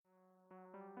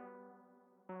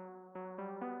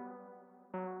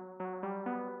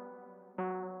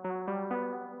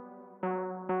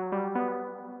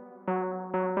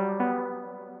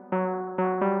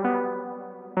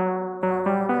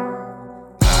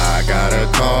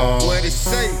call. What it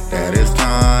say? That it's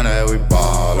time that we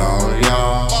ball on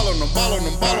y'all. Ball on them, ball on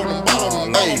them, ball on them, ball on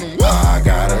them, ball on them. I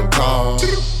got a call.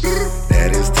 That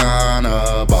it's time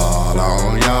to ball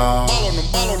on y'all. Ball on them,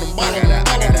 ball on them, ball on them.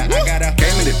 I got a.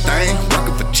 Came in the thing,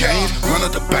 working for change, run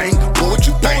up the bank, what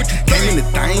you think? Came in the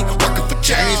thing, working for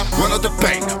change, run up the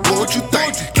bank, what you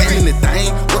think? Came in the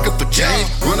thing, working for change,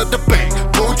 run up the bank,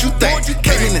 what you think?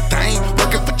 Came in the thing,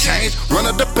 working for change, run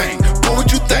up the bank, what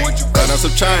you think? Run up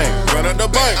some change, run up the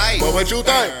bank. What you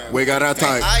think? We got our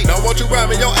time. Don't want you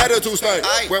rhyming, your attitude stink.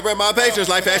 Wearing my patience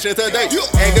like fashion today.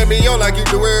 Hanging me on like you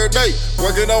do every day.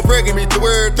 Working on breaking me through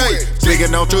every day.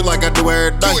 Speaking on truth like I do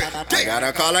every day. I got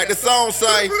a call like the song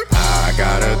say. I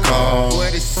got a call.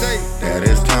 What it say? That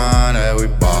it's time that we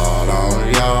ball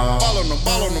on y'all. Ball on them,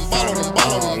 ball on them, ball on them,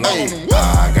 ball on them, ball on them.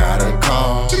 I got a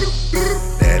call.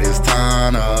 That it's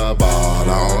time to ball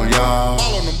on y'all.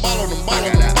 Ball on them, ball on them, ball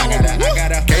on them. I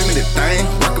got a. Came in the thing,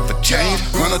 working for change,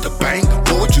 run up the bank,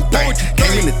 what you think?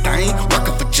 Came in the thing,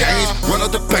 working for change, run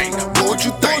up the bank, what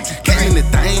you think? Came in the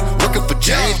thing, working for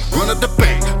change, run up the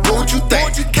bank, what you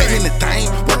think? Came in the thing,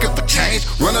 working for change,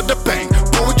 run up the bank,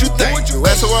 what you think?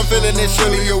 That's what I'm feeling, it's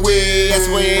surely your way. That's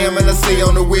where I am and I see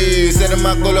on the way. Setting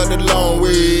my goal up the long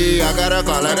way. I got a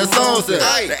call like the song said.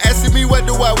 They asking me what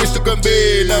do I wish to come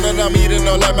be. Now that I'm eating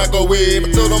all like microwave.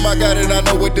 I told them I got it, I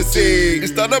know what to say.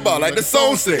 It's starting to ball like the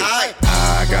song said. I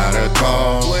got a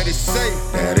call. What it say?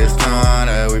 That it's time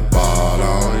that we ball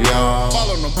on y'all.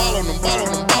 Ball on them, ball on them, ball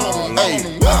on them, ball on them, ball on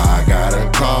them. I got a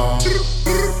call.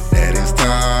 That it's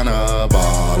time to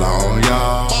ball on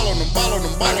y'all. Ball on them, ball on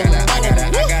them, ball on them.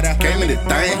 I got a. Came in the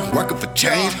thing, working for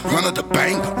change, run up the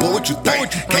bank, boy, what you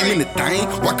think? Came in the thing,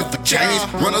 working for change,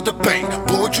 run up the bank,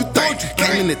 boy, what you think?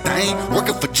 Came in the thing,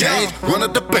 working for change, run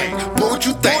up the bank, boy, what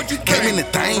you think? Came in the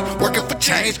thing, working for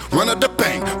change, run up the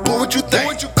bank, boy, what you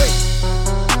think?